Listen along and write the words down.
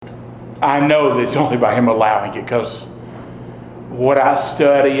I know that it's only by Him allowing it, because what I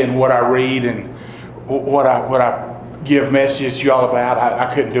study and what I read and what I give messages to you all about,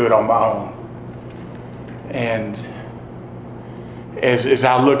 I couldn't do it on my own. And as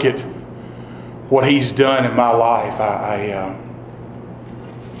I look at what He's done in my life, I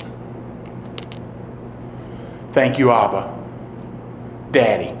thank you, Abba,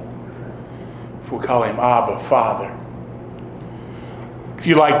 Daddy. If we call Him Abba, Father. If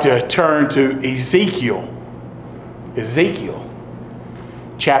you'd like to turn to Ezekiel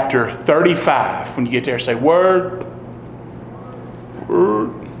chapter 35. When you get there, say, Word.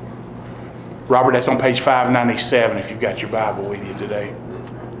 Word. Robert, that's on page 597 if you've got your Bible with you today.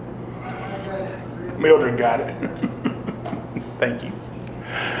 Mildred got it. Thank you.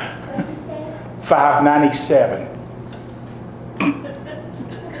 597.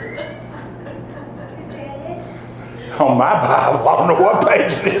 On my Bible, I don't know what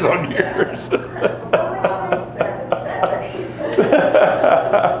page it is on yours.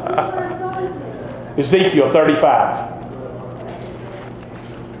 Ezekiel 35.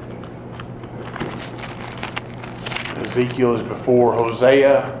 Ezekiel is before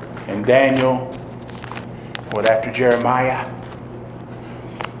Hosea and Daniel. After Jeremiah?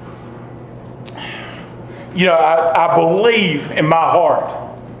 You know, I believe in my heart.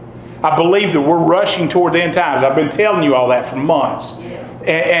 I believe that we're rushing toward the end times. I've been telling you all that for months.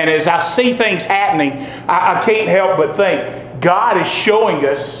 And as I see things happening, I can't help but think God is showing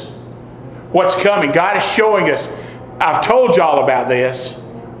us what's coming. God is showing us. I've told y'all about this.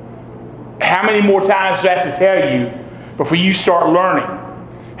 How many more times do I have to tell you before you start learning?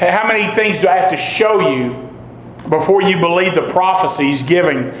 How many things do I have to show you before you believe the prophecies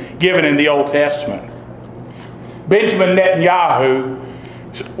given in the Old Testament? Benjamin Netanyahu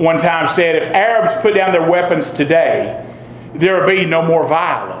one time said, if Arabs put down their weapons today, there will be no more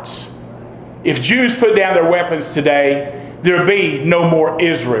violence. If Jews put down their weapons today, there will be no more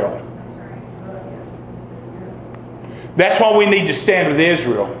Israel. That's why we need to stand with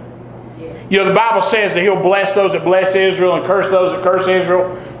Israel. You know, the Bible says that He'll bless those that bless Israel and curse those that curse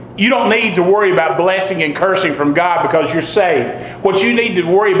Israel. You don't need to worry about blessing and cursing from God because you're saved. What you need to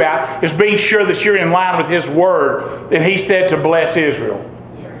worry about is being sure that you're in line with His Word that He said to bless Israel.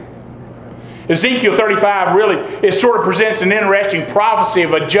 Ezekiel 35 really, it sort of presents an interesting prophecy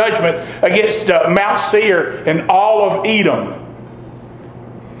of a judgment against Mount Seir and all of Edom.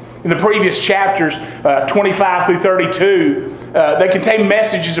 In the previous chapters, 25 through 32, they contain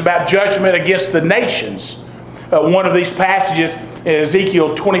messages about judgment against the nations. One of these passages,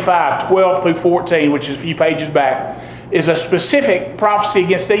 Ezekiel 25, 12 through 14, which is a few pages back, is a specific prophecy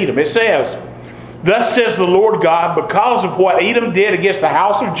against Edom. It says, Thus says the Lord God, because of what Edom did against the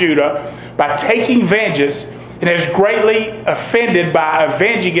house of Judah by taking vengeance, and has greatly offended by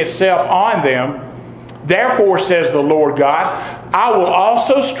avenging itself on them, therefore says the Lord God, I will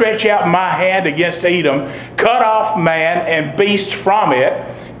also stretch out my hand against Edom, cut off man and beast from it,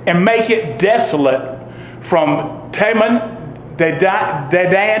 and make it desolate. From Teman,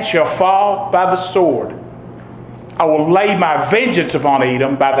 Dedan shall fall by the sword. I will lay my vengeance upon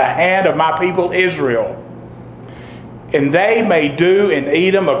Edom by the hand of my people Israel. And they may do in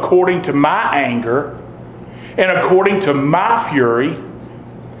Edom according to my anger and according to my fury,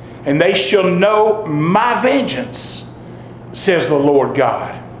 and they shall know my vengeance, says the Lord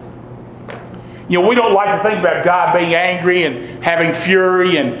God. You know, we don't like to think about God being angry and having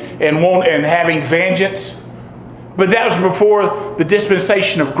fury and having vengeance. But that was before the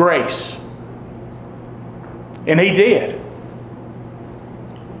dispensation of grace. And He did.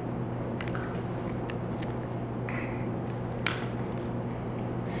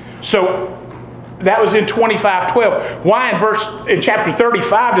 So that was in 25:12. Why in chapter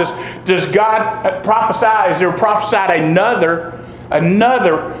 35 does God prophesy? Is there prophesied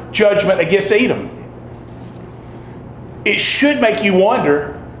another judgment against Edom? It should make you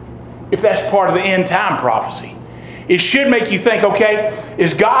wonder if that's part of the end time prophecy. It should make you think, okay,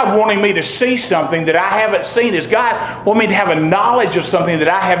 is God wanting me to see something that I haven't seen? Is God wanting me to have a knowledge of something that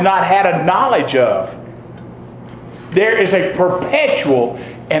I have not had a knowledge of? There is a perpetual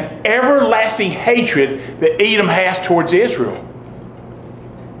and everlasting hatred that Edom has towards Israel.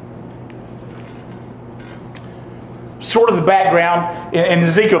 Sort of the background in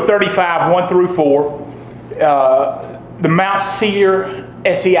Ezekiel 35, 1 through 4, the Mount Seir,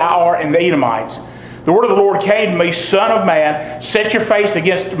 S-E-I-R, and the Edomites. The word of the Lord came to me, Son of man, set your face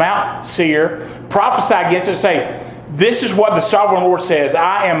against Mount Seir, prophesy against it, say, this is what the sovereign Lord says,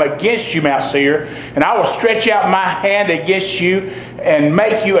 I am against you, Mount Seir, and I will stretch out my hand against you and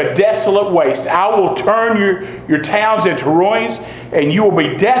make you a desolate waste. I will turn your towns into ruins, and you will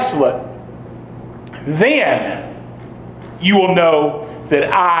be desolate, Then you will know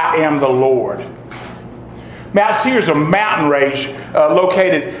that I am the Lord. Mount Seir is a mountain range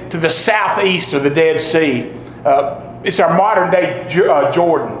located to the southeast of the Dead Sea. It's our modern day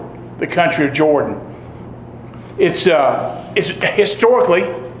Jordan, the country of Jordan. It's historically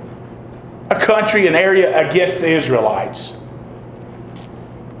a country, an area against the Israelites.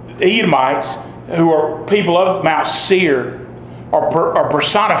 The Edomites, who are people of Mount Seir, are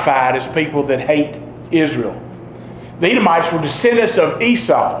personified as people that hate Israel. The Edomites were descendants of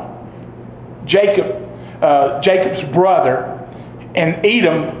Esau, Jacob's brother, and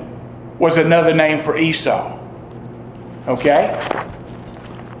Edom was another name for Esau. Okay?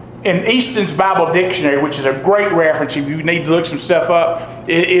 In Easton's Bible Dictionary, which is a great reference, if you need to look some stuff up,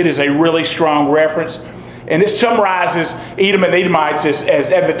 it is a really strong reference. And it summarizes Edom and Edomites as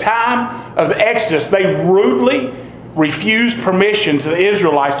at the time of the Exodus, they rudely refused permission to the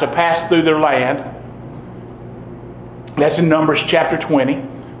Israelites to pass through their land. That's in Numbers chapter 20.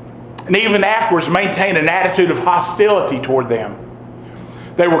 And even afterwards maintained an attitude of hostility toward them.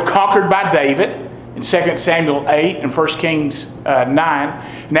 They were conquered by David in 2 Samuel 8 and 1 Kings 9,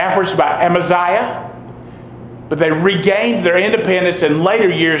 and afterwards by Amaziah. But they regained their independence in later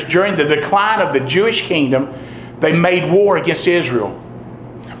years during the decline of the Jewish kingdom. They made war against Israel.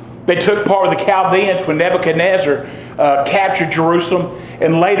 They took part with the Chaldeans when Nebuchadnezzar captured Jerusalem,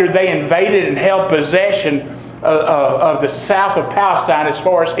 and later they invaded and held possession of the south of Palestine as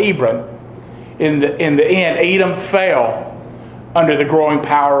far as Hebron. In the end, Edom fell under the growing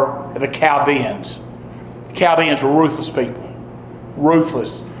power of the Chaldeans. The Chaldeans were ruthless people.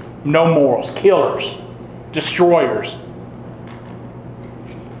 Ruthless. No morals. Killers. Destroyers.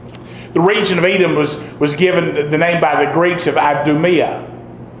 The region of Edom was given the name by the Greeks of Idumea.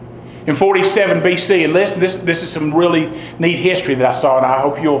 In 47 BC, and listen, this is some really neat history that I saw, and I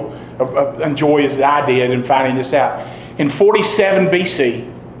hope you'll enjoy as I did in finding this out. In 47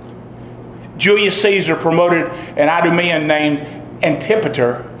 BC, Julius Caesar promoted an Idumean named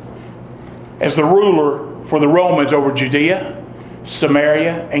Antipater as the ruler for the Romans over Judea,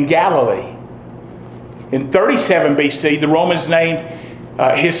 Samaria, and Galilee. In 37 BC, the Romans named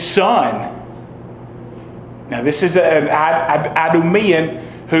his son. Now, this is an Idumean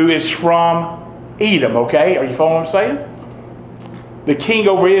who is from Edom, okay? Are you following what I'm saying? The king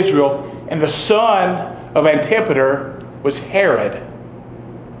over Israel, and the son of Antipater was Herod.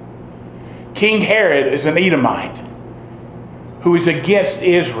 King Herod is an Edomite who is against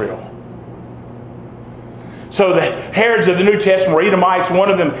Israel. So the Herods of the New Testament were Edomites. One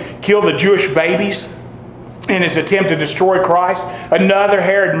of them killed the Jewish babies in his attempt to destroy Christ. Another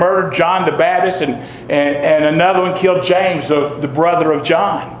Herod murdered John the Baptist, and another one killed James, the brother of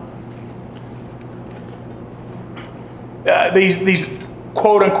John. These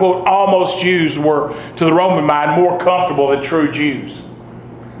quote-unquote almost Jews were, to the Roman mind, more comfortable than true Jews.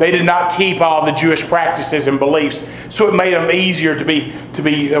 They did not keep all the Jewish practices and beliefs, so it made them easier to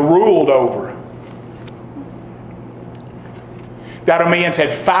be ruled over. The Idumeans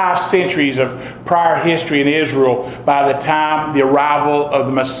had 5 centuries of prior history in Israel by the time the arrival of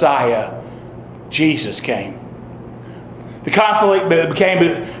the Messiah, Jesus, came. The conflict that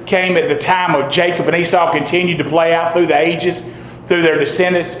came at the time of Jacob and Esau continued to play out through the ages, through their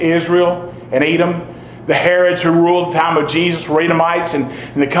descendants, Israel and Edom. The Herods who ruled at the time of Jesus were Edomites,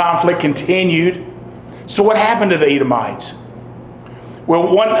 and the conflict continued. So what happened to the Edomites?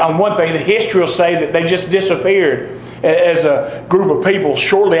 Well, on one thing, the history will say that they just disappeared as a group of people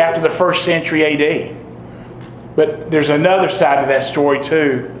shortly after the 1st century AD. But there's another side to that story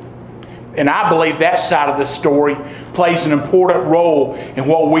too. And I believe that side of the story plays an important role in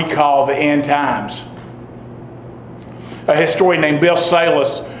what we call the end times. A historian named Bill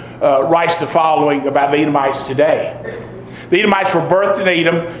Salas writes the following about the Edomites today. The Edomites were birthed in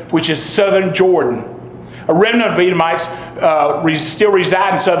Edom, which is southern Jordan. A remnant of Edomites still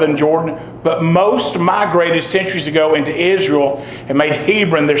reside in southern Jordan, but most migrated centuries ago into Israel and made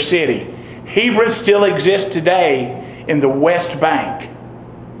Hebron their city. Hebron still exists today in the West Bank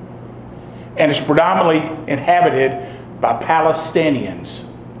and is predominantly inhabited by Palestinians.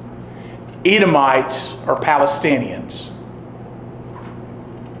 Edomites are Palestinians.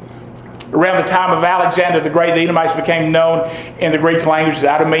 Around the time of Alexander the Great, the Edomites became known in the Greek language as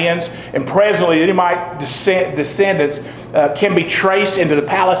Idumeans, and presently the Edomite descendants can be traced into the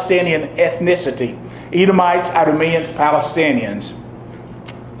Palestinian ethnicity. Edomites, Idumeans, Palestinians.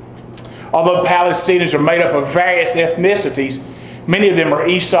 Although Palestinians are made up of various ethnicities, many of them are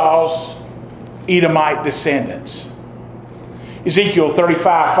Esau's Edomite descendants. Ezekiel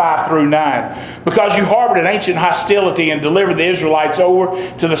 35, 5 through 9. Because you harbored an ancient hostility and delivered the Israelites over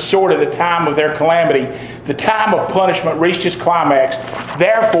to the sword at the time of their calamity, the time of punishment reached its climax.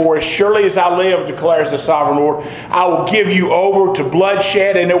 Therefore, as surely as I live, declares the sovereign Lord, I will give you over to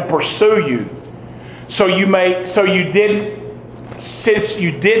bloodshed, and it will pursue you. Since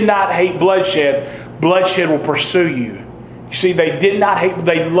you did not hate bloodshed, bloodshed will pursue you. You see, they did not hate,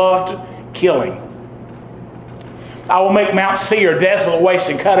 they loved killing. I will make Mount Seir desolate waste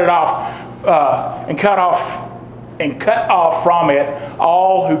and cut off from it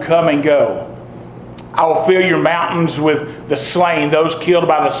all who come and go. I will fill your mountains with the slain. Those killed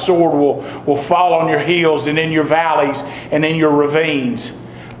by the sword will fall on your hills and in your valleys and in your ravines.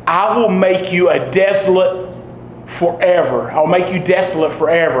 I will make you a desolate forever. I'll make you desolate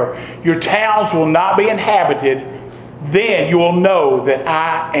forever. Your towns will not be inhabited. Then you will know that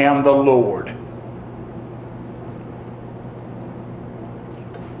I am the Lord.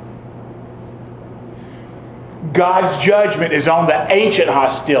 God's judgment is on the ancient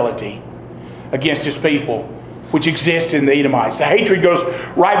hostility against His people, which exists in the Edomites. The hatred goes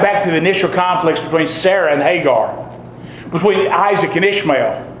right back to the initial conflicts between Sarah and Hagar, between Isaac and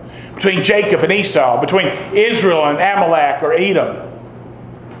Ishmael, between Jacob and Esau, between Israel and Amalek or Edom.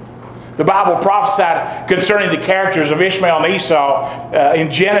 The Bible prophesied concerning the characters of Ishmael and Esau in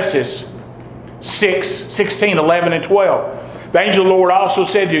Genesis 6, 16, 11, and 12. The angel of the Lord also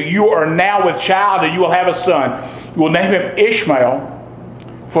said to you, you are now with child, and you will have a son. You will name him Ishmael,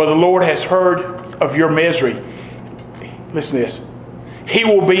 for the Lord has heard of your misery. Listen to this. He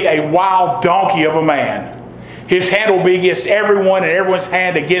will be a wild donkey of a man. His hand will be against everyone, and everyone's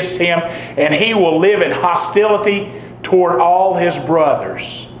hand against him, and he will live in hostility toward all his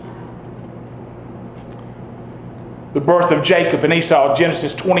brothers. The birth of Jacob and Esau,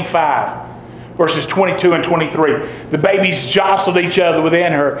 Genesis 25. Verses 22 and 23. The babies jostled each other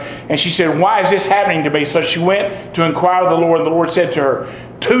within her, and she said, why is this happening to me? So she went to inquire of the Lord, and the Lord said to her,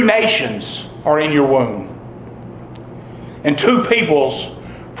 2 nations are in your womb, and 2 peoples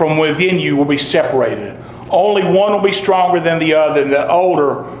from within you will be separated. Only one will be stronger than the other, and the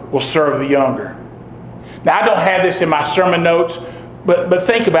older will serve the younger. Now, I don't have this in my sermon notes, but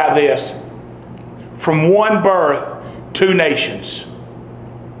think about this. From one birth, 2 nations.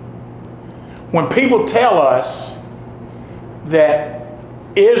 When people tell us that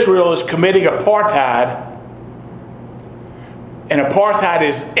Israel is committing apartheid, and apartheid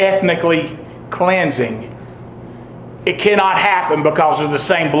is ethnically cleansing, it cannot happen because of the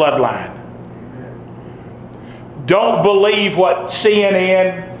same bloodline. Don't believe what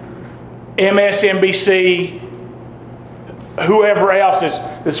CNN, MSNBC, whoever else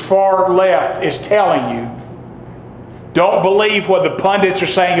that's far left is telling you. Don't believe what the pundits are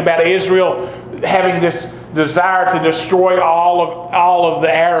saying about Israel having this desire to destroy all of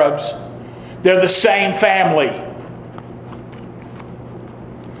the Arabs. They're the same family.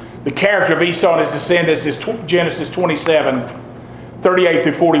 The character of Esau and his descendants is Genesis 27, 38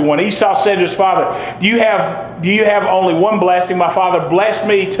 through 41. Esau said to his father, Do you have only one blessing, my father? Bless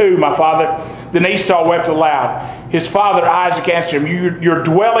me too, my father. Then Esau wept aloud. His father Isaac answered him, Your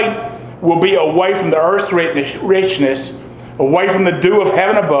dwelling will be away from the earth's richness, away from the dew of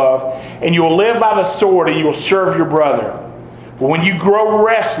heaven above, and you will live by the sword, and you will serve your brother. But when you grow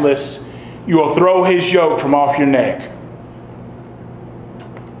restless, you will throw his yoke from off your neck.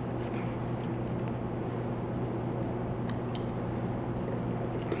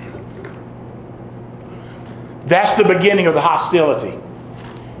 That's the beginning of the hostility.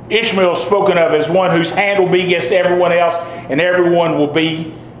 Ishmael is spoken of as one whose hand will be against everyone else, and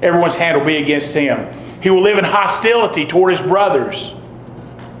everyone's hand will be against him. He will live in hostility toward his brothers,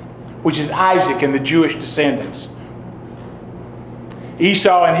 which is Isaac and the Jewish descendants.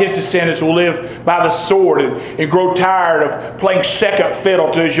 Esau and his descendants will live by the sword and grow tired of playing second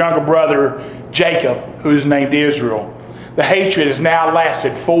fiddle to his younger brother Jacob, who is named Israel. The hatred has now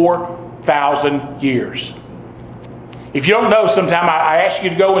lasted 4,000 years. If you don't know, sometime I ask you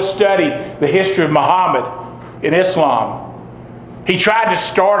to go and study the history of Muhammad in Islam. He tried to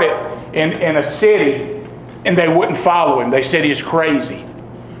start it in a city, and they wouldn't follow him. They said he's crazy.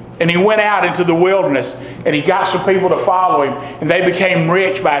 And he went out into the wilderness, and he got some people to follow him, and they became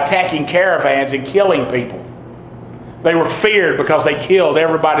rich by attacking caravans and killing people. They were feared because they killed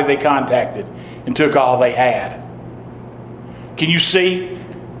everybody they contacted and took all they had. Can you see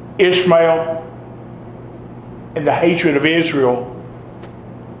Ishmael and the hatred of Israel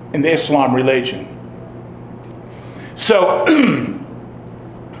in the Islam religion? So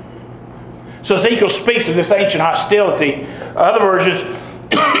Ezekiel speaks of this ancient hostility. Other versions,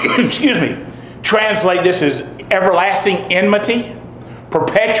 translate this as everlasting enmity,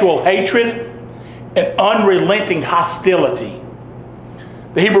 perpetual hatred, and unrelenting hostility.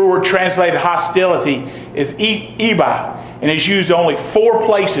 The Hebrew word translated hostility is iba, and is used only 4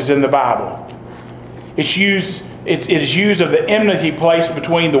 places in the Bible. It is used of the enmity placed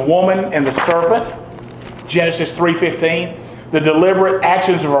between the woman and the serpent, Genesis 3:15. The deliberate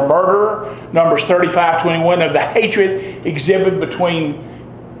actions of a murderer, Numbers 35:21. Of the hatred exhibited between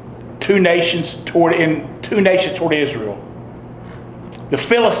two nations toward Israel. The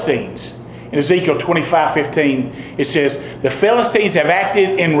Philistines, in Ezekiel 25:15, it says, "The Philistines have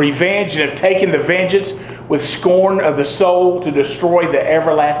acted in revenge and have taken the vengeance with scorn of the soul to destroy the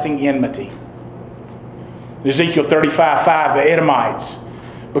everlasting enmity." In Ezekiel 35:5, the Edomites,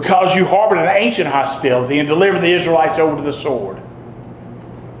 "Because you harbored an ancient hostility and delivered the Israelites over to the sword."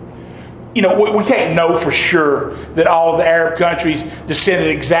 You know, we can't know for sure that all of the Arab countries descended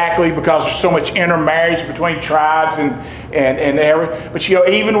exactly, because there's so much intermarriage between tribes and but you know,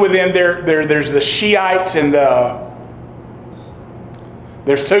 even within there's the Shiites and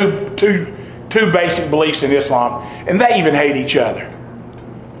there's two basic beliefs in Islam, and they even hate each other.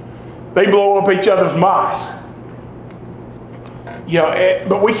 They blow up each other's mosques. You know,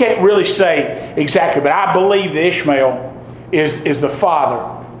 but we can't really say exactly. But I believe that Ishmael is the father.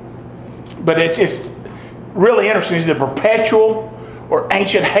 But it's really interesting. The perpetual or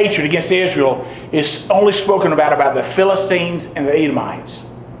ancient hatred against Israel is only spoken about the Philistines and the Edomites.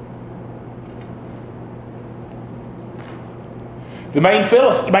 The main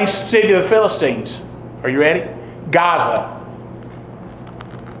city of the Philistines. Are you ready? Gaza.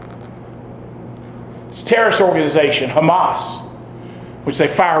 It's a terrorist organization, Hamas, which they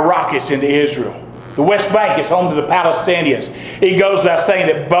fire rockets into Israel. The West Bank is home to the Palestinians. It goes without saying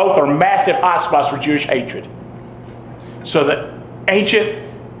that both are massive hotspots for Jewish hatred. So the ancient,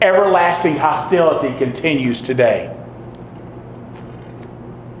 everlasting hostility continues today.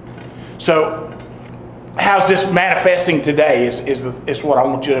 So, how's this manifesting today is what I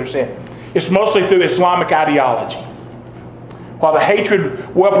want you to understand. It's mostly through Islamic ideology. While the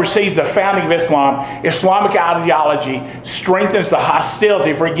hatred well precedes the founding of Islam, Islamic ideology strengthens the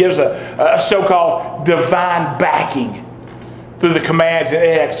hostility, for it gives a so-called divine backing through the commands and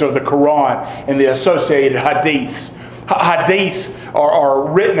edicts of the Quran and the associated hadiths. Hadiths are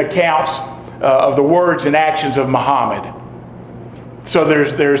written accounts of the words and actions of Muhammad. So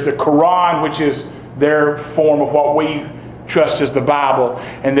there's the Quran, which is their form of what we trust as the Bible,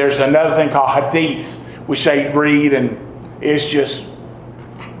 and there's another thing called hadiths, which they read, and it's just...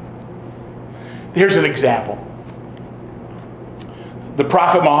 Here's an example. The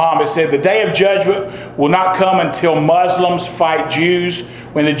Prophet Muhammad said, "The day of judgment will not come until Muslims fight Jews,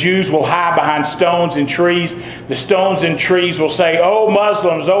 when the Jews will hide behind stones and trees. The stones and trees will say, 'O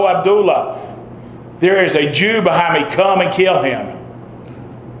Muslims, O Abdullah, there is a Jew behind me, come and kill him.'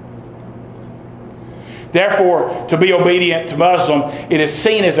 Therefore, to be obedient to Muslim, it is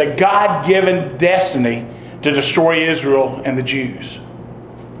seen as a God-given destiny to destroy Israel and the Jews."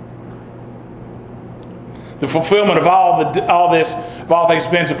 The fulfillment of all things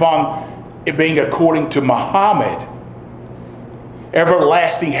depends upon it being according to Muhammad.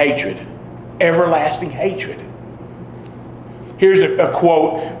 Everlasting hatred. Everlasting hatred. Here's a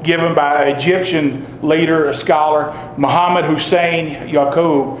quote given by Egyptian leader, a scholar, Muhammad Hussein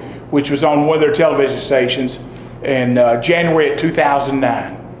Yaqub, which was on one of their television stations in January of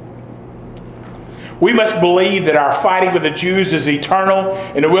 2009. "We must believe that our fighting with the Jews is eternal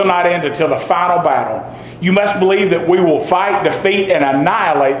and it will not end until the final battle. You must believe that we will fight, defeat, and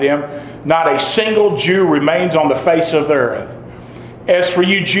annihilate them. Not a single Jew remains on the face of the earth. As for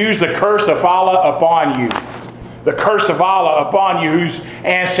you Jews, the curse of Allah upon you. The curse of Allah upon you, whose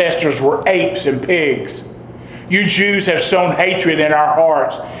ancestors were apes and pigs. You Jews have sown hatred in our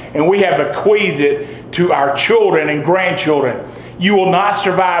hearts, and we have bequeathed it to our children and grandchildren. You will not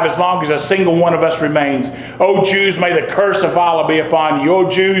survive as long as a single one of us remains. O Jews, may the curse of Allah be upon you. O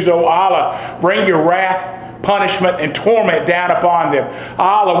Jews, O Allah, bring your wrath, punishment, and torment down upon them.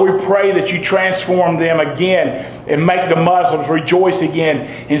 Allah, we pray that you transform them again and make the Muslims rejoice again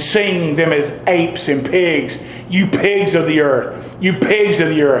in seeing them as apes and pigs. You pigs of the earth. You pigs of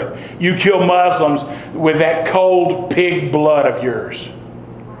the earth. You kill Muslims with that cold pig blood of yours."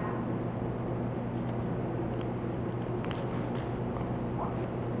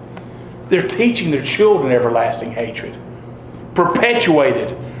 They're teaching their children everlasting hatred,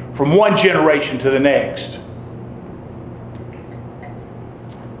 perpetuated from one generation to the next.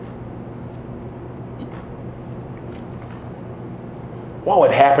 What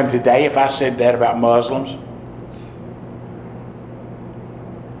would happen today if I said that about Muslims?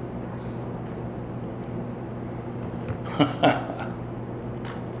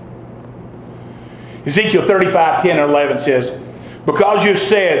 Ezekiel 35:10 and 11 says, because you have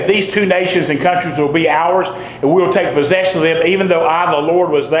said, these two nations and countries will be ours, and we will take possession of them, even though I, the Lord,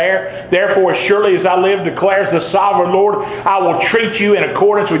 was there. Therefore, as surely as I live, declares the sovereign Lord, I will treat you in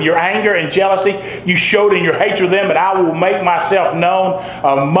accordance with your anger and jealousy you showed in your hatred of them, and I will make myself known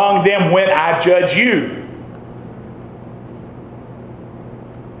among them when I judge you.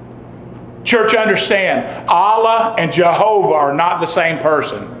 Church, understand, Allah and Jehovah are not the same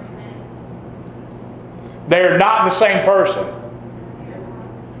person. They're not the same person.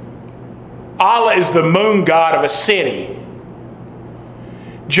 Allah is the moon god of a city.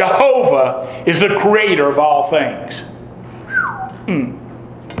 Jehovah is the creator of all things.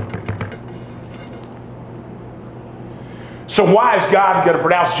 So why is God going to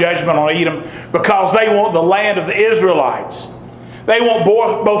pronounce judgment on Edom? Because they want the land of the Israelites. They want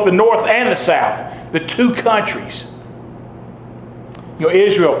both the north and the south, the two countries. You know,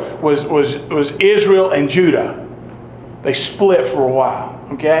 Israel was Israel and Judah. They split for a while,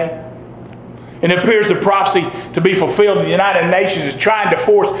 okay? And it appears the prophecy to be fulfilled. The United Nations is trying to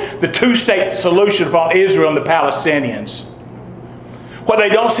force the two-state solution upon Israel and the Palestinians. What they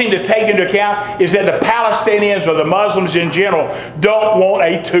don't seem to take into account is that the Palestinians or the Muslims in general don't want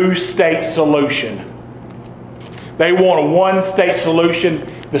a two-state solution. They want a one-state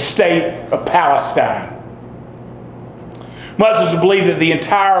solution, the state of Palestine. Muslims believe that the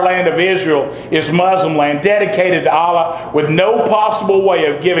entire land of Israel is Muslim land, dedicated to Allah, with no possible way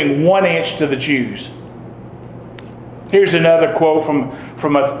of giving 1 inch to the Jews. Here's another quote from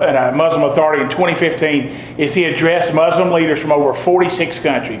a Muslim authority in 2015 as he addressed Muslim leaders from over 46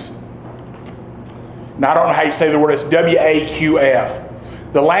 countries. Now, I don't know how you say the word, it's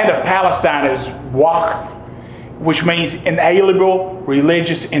WAQF. The land of Palestine is Waqf, which means inalienable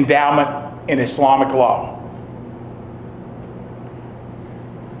religious endowment in Islamic law.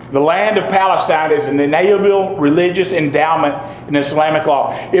 The land of Palestine is an inalienable religious endowment in Islamic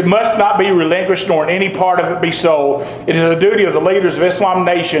law. It must not be relinquished, nor in any part of it be sold. It is the duty of the leaders of Islam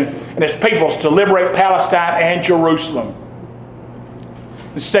nation and its peoples to liberate Palestine and Jerusalem.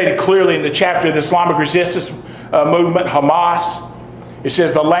 It's stated clearly in the chapter of the Islamic resistance movement, Hamas. It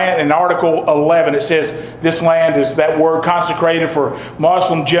says the land, in Article 11, it says this land is that word consecrated for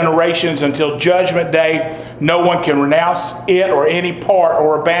Muslim generations until Judgment Day. No one can renounce it or any part,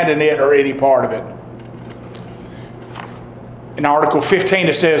 or abandon it or any part of it. In Article 15,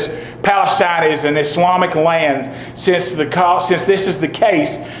 it says Palestine is an Islamic land. Since this is the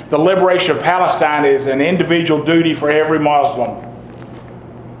case, the liberation of Palestine is an individual duty for every Muslim,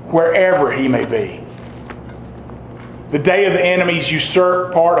 wherever he may be. The day of the enemy's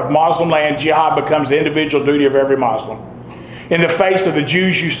usurp part of Muslim land, jihad becomes the individual duty of every Muslim. In the face of the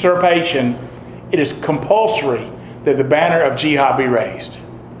Jews' usurpation, it is compulsory that the banner of jihad be raised.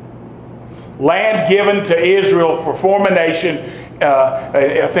 Land given to Israel for forming a nation,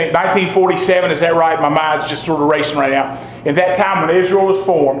 I think 1947, is that right? My mind's just sort of racing right now. In that time when Israel was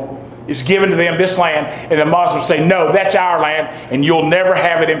formed, it's given to them this land, and the Muslims say, no, that's our land, and you'll never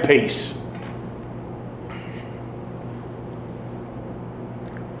have it in peace.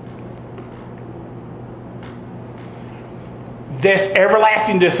 This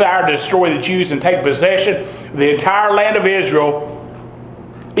everlasting desire to destroy the Jews and take possession of the entire land of Israel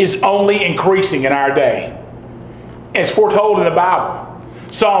is only increasing in our day. It's foretold in the Bible.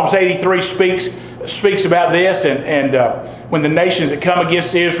 Psalms 83 speaks about this, and when the nations that come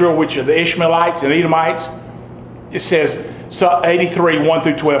against Israel, which are the Ishmaelites and Edomites, it says, 83, 1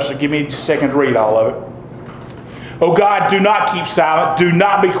 through 12, so give me just a second to read all of it. O God, do not keep silent, do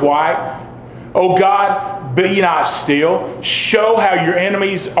not be quiet. O God, be not still. Show how your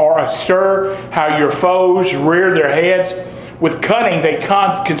enemies are astir, how your foes rear their heads. With cunning they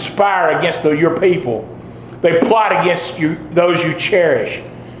conspire against your people. They plot against those you cherish.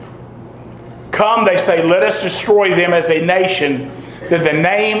 Come, they say, let us destroy them as a nation, that the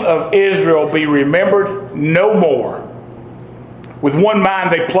name of Israel be remembered no more. With one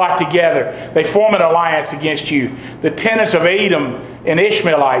mind they plot together. They form an alliance against you. The tenants of Edom and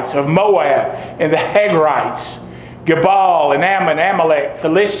Ishmaelites, of Moab and the Hagrites, Gebal and Ammon, Amalek,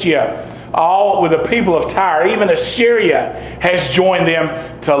 Philistia, all with the people of Tyre. Even Assyria has joined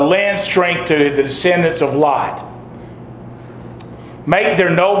them to lend strength to the descendants of Lot. Make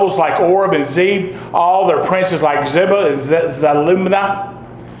their nobles like Oreb and Zeb, all their princes like Zebah and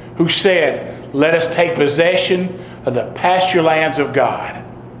Zalmunna, who said, let us take possession of the pasture lands of God.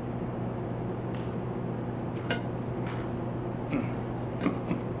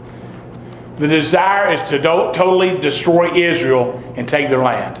 The desire is to totally destroy Israel and take their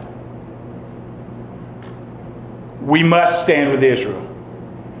land. We must stand with Israel.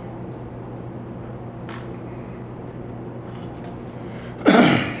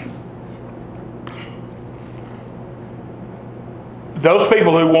 Those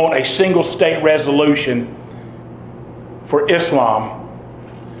people who want a single state resolution for Islam,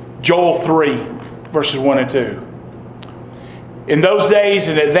 Joel 3, verses 1 and 2. In those days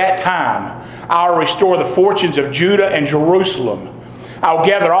and at that time, I will restore the fortunes of Judah and Jerusalem. I will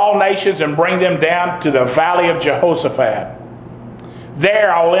gather all nations and bring them down to the valley of Jehoshaphat.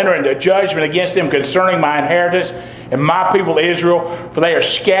 There I will enter into judgment against them concerning my inheritance and my people Israel, for they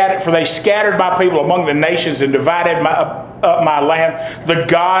scattered my people among the nations and divided up my land. The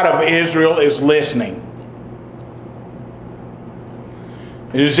God of Israel is listening.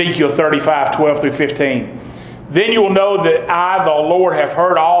 In Ezekiel 35, 12 through 15. Then you will know that I, the Lord, have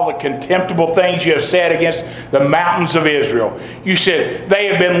heard all the contemptible things you have said against the mountains of Israel. You said, they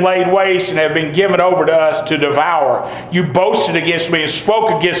have been laid waste and have been given over to us to devour. You boasted against me and spoke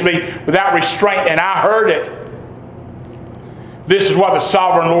against me without restraint, and I heard it. This is what the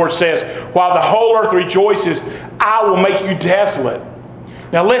sovereign Lord says. While the whole earth rejoices, I will make you desolate.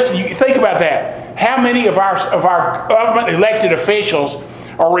 Now listen, you think about that. How many of our government elected officials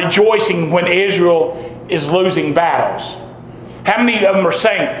are rejoicing when Israel is losing battles? How many of them are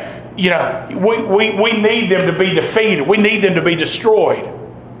saying, we need them to be defeated. We need them to be destroyed.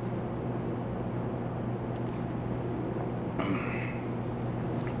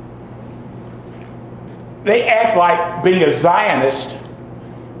 They act like being a Zionist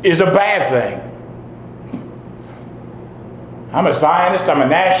is a bad thing. I'm a Zionist. I'm a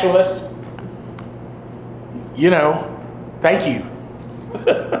nationalist. Thank you.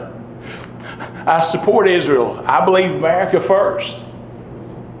 I support Israel. I believe America first.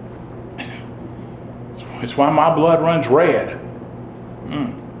 It's why my blood runs red.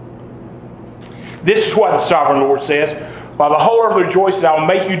 This is what the sovereign Lord says. While the whole earth rejoices, I will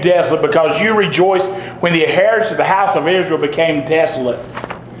make you desolate, because you rejoiced when the inheritance of the house of Israel became desolate.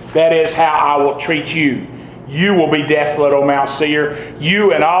 That is how I will treat you. You will be desolate, O Mount Seir,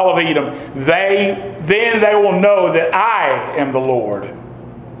 you and all of Edom. Then they will know that I am the Lord.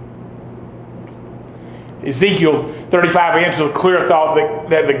 Ezekiel 35 ends with a clear thought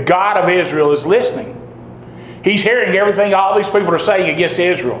that the God of Israel is listening. He's hearing everything all these people are saying against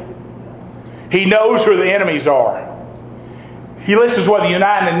Israel. He knows who the enemies are. He listens to what the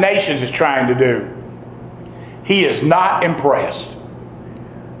United Nations is trying to do. He is not impressed.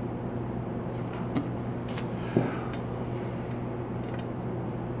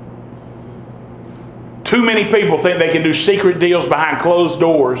 Too many people think they can do secret deals behind closed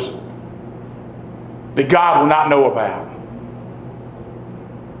doors that God will not know about.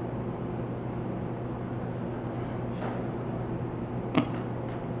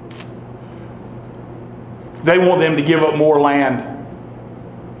 They want them to give up more land.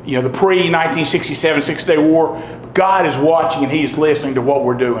 The pre-1967 Six-Day War. God is watching and He is listening to what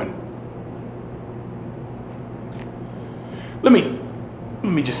we're doing. Let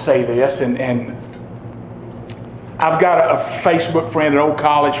me just say this, and I've got a Facebook friend, an old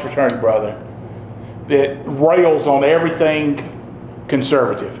college fraternity brother, that rails on everything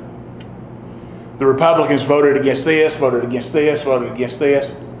conservative. The Republicans voted against this, voted against this, voted against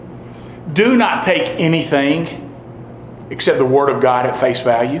this. Do not take anything except the Word of God at face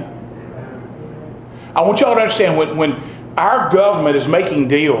value. I want y'all to understand, when our government is making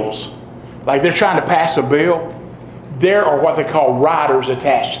deals, like they're trying to pass a bill, there are what they call riders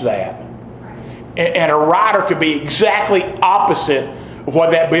attached to that. And a rider could be exactly opposite of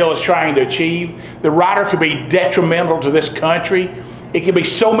what that bill is trying to achieve. The rider could be detrimental to this country. It could be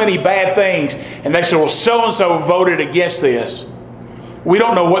so many bad things. And they say, well, so-and-so voted against this. We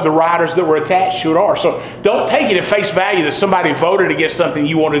don't know what the riders that were attached to it are. So don't take it at face value that somebody voted against something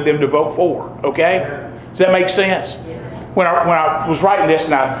you wanted them to vote for. Okay? Does that make sense? When I was writing this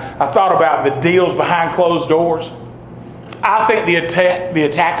and I thought about the deals behind closed doors, I think the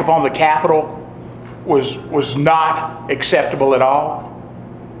attack upon the Capitol was not acceptable at all.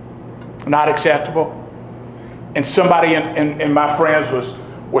 Not acceptable. And somebody in my friends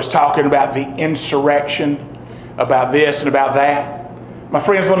was talking about the insurrection, about this and about that. My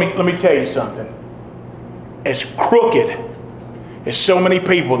friends, let me tell you something. As crooked as so many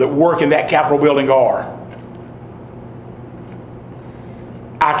people that work in that Capitol building are,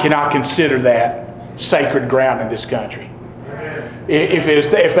 I cannot consider that sacred ground in this country.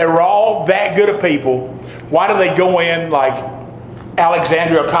 If they were all that good of people, why do they go in like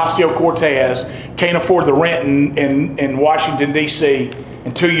Alexandria Ocasio-Cortez, can't afford the rent in Washington, D.C.,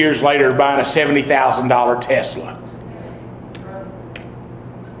 and 2 years later buying a $70,000 Tesla?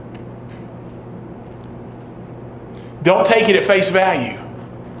 Don't take it at face value.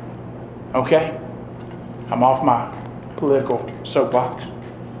 Okay? I'm off my political soapbox.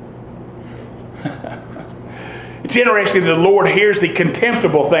 It's interesting that the Lord hears the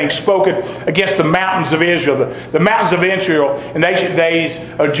contemptible things spoken against the mountains of Israel. The mountains of Israel in the ancient days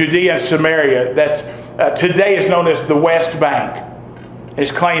of Judea and Samaria, that's today is known as the West Bank.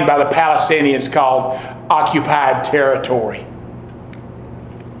 It's claimed by the Palestinians called occupied territory.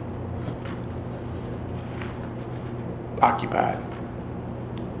 Occupied.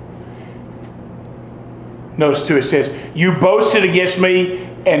 Notice too, it says, you boasted against me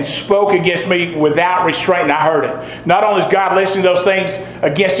and spoke against me without restraint, and I heard it. Not only is God listening to those things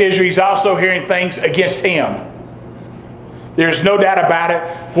against Israel, He's also hearing things against him. There's no doubt about it.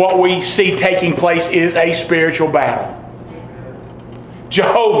 What we see taking place is a spiritual battle.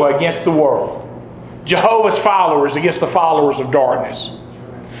 Jehovah against the world. Jehovah's followers against the followers of darkness.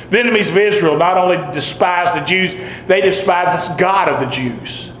 The enemies of Israel not only despise the Jews, they despise the God of the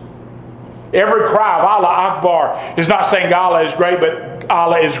Jews. Every cry of Allah Akbar is not saying Allah is great, but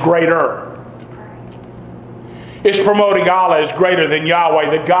Allah is greater. It's promoting Allah as greater than Yahweh,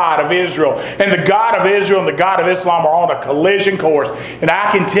 the God of Israel. And the God of Israel and the God of Islam are on a collision course. And I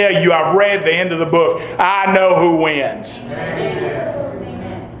can tell you, I've read the end of the book. I know who wins. Amen.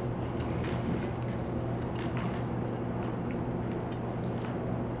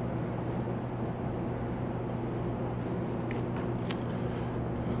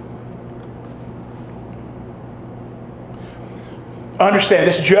 Understand,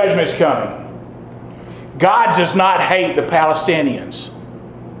 this judgment is coming. God does not hate the Palestinians.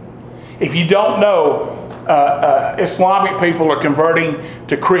 If you don't know, Islamic people are converting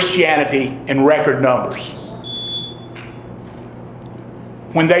to Christianity in record numbers.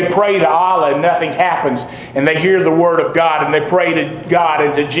 When they pray to Allah and nothing happens, and they hear the word of God, and they pray to God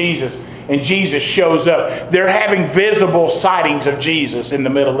and to Jesus, and Jesus shows up, they're having visible sightings of Jesus in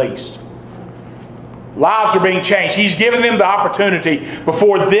the Middle East. Lives are being changed. He's given them the opportunity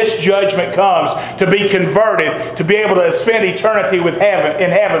before this judgment comes to be converted, to be able to spend eternity in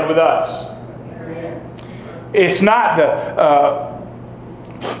heaven with us. It's not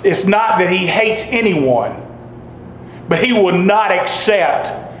that He hates anyone, but He will not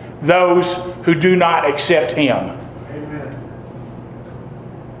accept those who do not accept Him.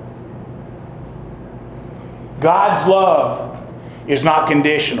 God's love is not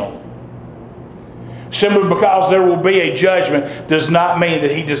conditional. Simply because there will be a judgment does not mean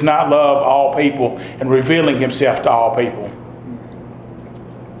that He does not love all people and revealing Himself to all people.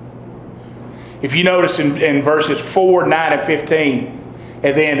 If you notice in verses 4, 9, and 15,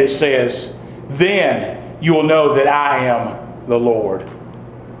 at the end it says, then you will know that I am the Lord.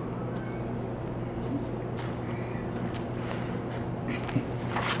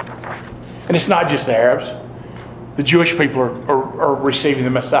 And it's not just the Arabs. The Jewish people are receiving the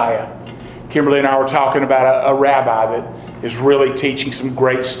Messiah. Kimberly and I were talking about a rabbi that is really teaching some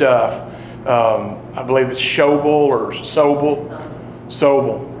great stuff. I believe it's Sobel,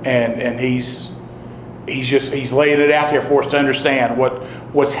 and he's laying it out there for us to understand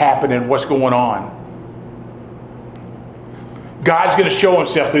what's happening, what's going on. God's going to show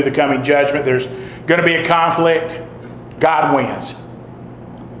Himself through the coming judgment. There's going to be a conflict. God wins.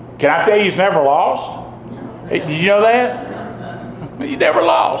 Can I tell you, He's never lost? Did you know that? He never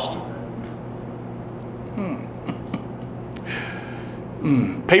lost.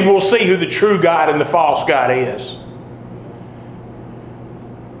 People will see who the true God and the false God is.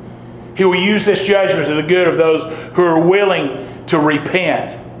 He will use this judgment to the good of those who are willing to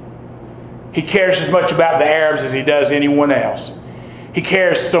repent. He cares as much about the Arabs as He does anyone else. He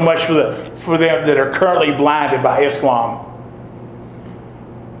cares so much for them that are currently blinded by Islam.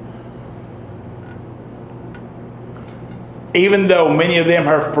 Even though many of them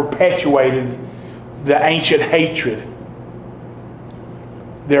have perpetuated the ancient hatred,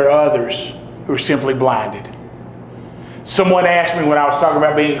 there are others who are simply blinded. Someone asked me when I was talking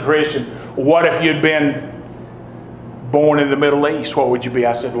about being a Christian, what if you'd been born in the Middle East? What would you be?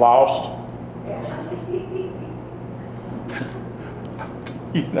 I said, lost.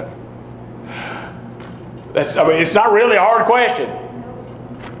 You know, it's not really a hard question.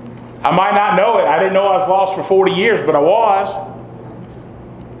 I might not know it. I didn't know I was lost for 40 years, but I was.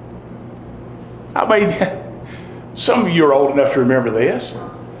 I mean, some of you are old enough to remember this. Do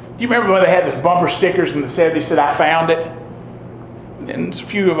you remember when they had the bumper stickers in the 70s that I found it? And a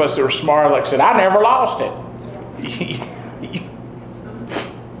few of us that were smart like said, I never lost it.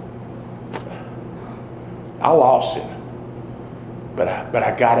 I lost it. But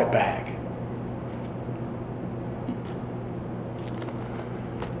I got it back.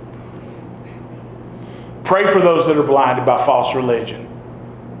 Pray for those that are blinded by false religion.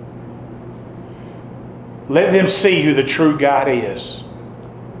 Let them see who the true God is.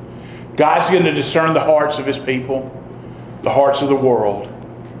 God's going to discern the hearts of His people, the hearts of the world.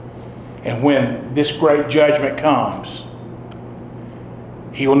 And when this great judgment comes,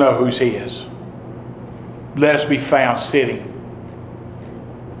 He will know who's His. Let us be found sitting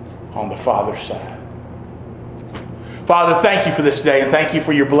on the Father's side. Father, thank You for this day, and thank You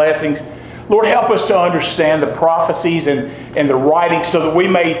for Your blessings. Lord, help us to understand the prophecies and the writings so that we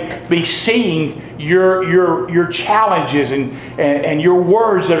may be seeing your challenges and Your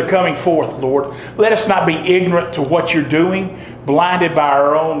words that are coming forth, Lord. Let us not be ignorant to what You're doing, blinded by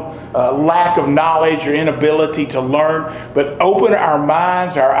our own lack of knowledge or inability to learn, but open our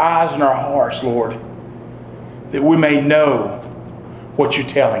minds, our eyes, and our hearts, Lord, that we may know what You're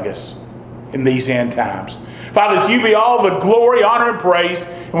telling us in these end times. Father, to You be all the glory, honor, and praise.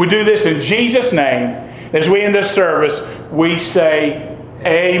 And we do this in Jesus' name. As we end this service, we say,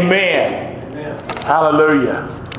 Amen. Amen. Hallelujah.